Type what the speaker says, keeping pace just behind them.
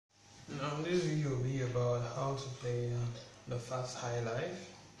This video will be about how to play the fast Highlife.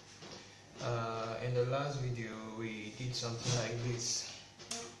 In the last video we did something like this.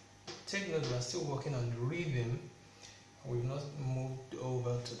 Take note, we are still working on the rhythm. We've not moved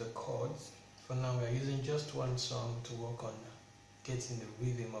over to the chords. For now we are using just one song to work on getting the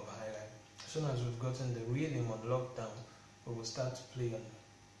rhythm of Highlife. As soon as we've gotten the rhythm on lockdown, we will start to play on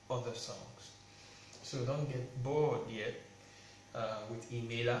other songs. So don't get bored yet with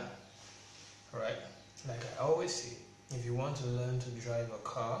emailer. Right, like I always say, if you want to learn to drive a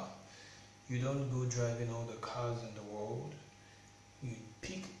car, you don't go driving all the cars in the world. You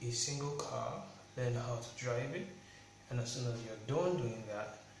pick a single car, learn how to drive it, and as soon as you're done doing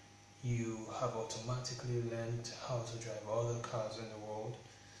that, you have automatically learned how to drive all the cars in the world.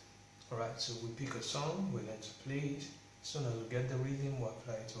 Alright, so we pick a song, we learn to play it. As soon as we get the rhythm, we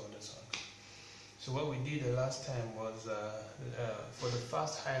apply it to other songs. So what we did the last time was for the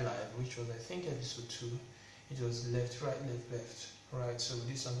fast Highlife, which was I think episode 2, it was left, right, left, left. Right, so we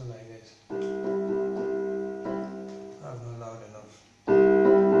did something like this. That's not loud enough.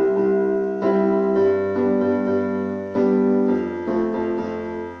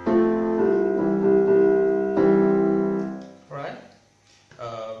 Right?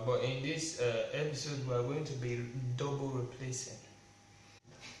 But in this episode we are going to be double replacing.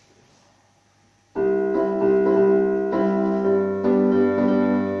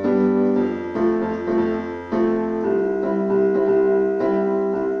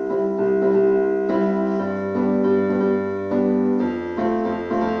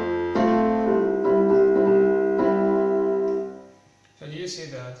 See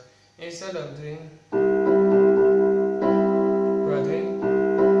that instead of doing, we are doing,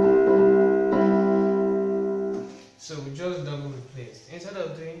 so we just double replace. Instead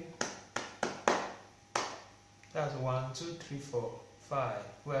of doing, that's 1 2 3 4 5,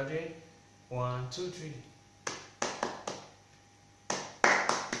 we are doing 1 2 3.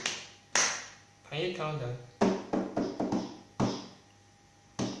 Can you count that?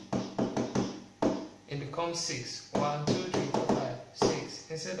 It becomes 6. 1 2 3 4 5 6.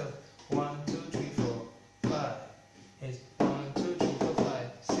 Instead of 1 2 3 4 5, it's 1 2 3 4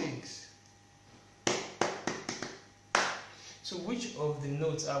 5 6. So which of the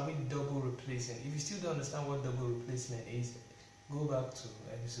notes are we double replacing? If you still don't understand what double replacement is, go back to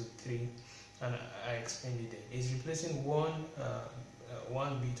episode 3 and I explained it there. It's replacing one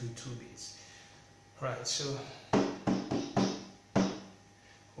beat to 2 beats. Right, so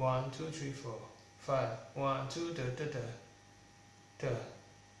 1 2 3 4 5 1 2 da da da da.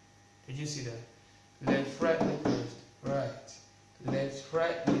 Did you see that? Left, right, left, left, right. Left,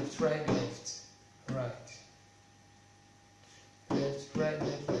 right, left, right, left, right. Left, right,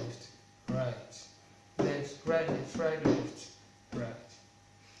 left, left, right. Left, right, left, right, left, right.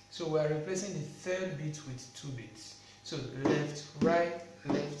 So we are replacing the third beat with 2 beats. So left, right,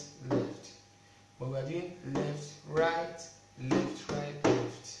 left, left. But we are doing left, right, left, right,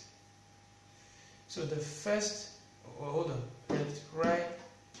 left. So the first, hold on, left, right,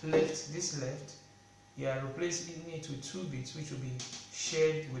 left, this left, you are replacing it with 2 beats which will be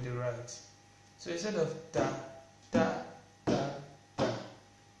shared with the right. So instead of da, da, da, da,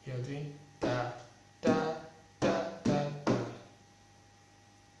 you are doing da, da, da, da, da.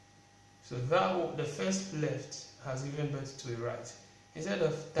 So that the first left has given birth to a right. Instead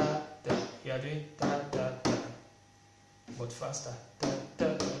of da, da, you are doing da, da, da, but faster. Da,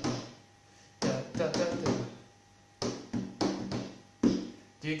 da, da, da, da, da, da.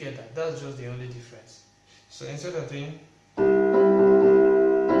 Do you get that? That's just the only difference. So instead of doing, you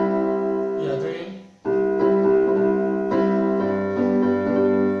are doing,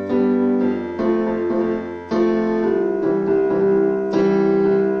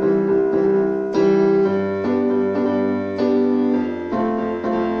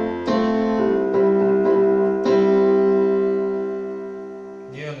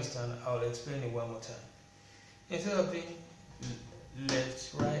 do you understand? I'll explain it one more time. Instead of doing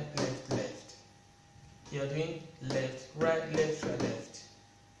left, right, left, left, you are doing left, right, left, right, left,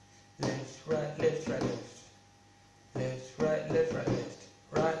 left, right, left, right, left, left, right, left, right, left,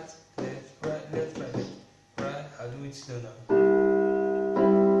 right, left, right, left, right, left, right. I'll do it slow now.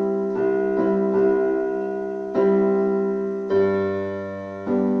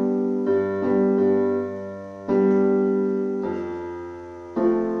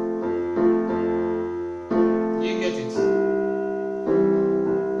 You get it?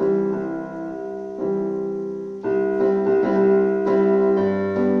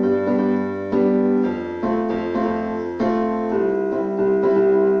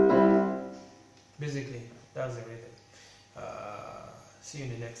 Basically, that's the rhythm. See you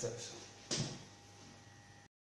in the next episode.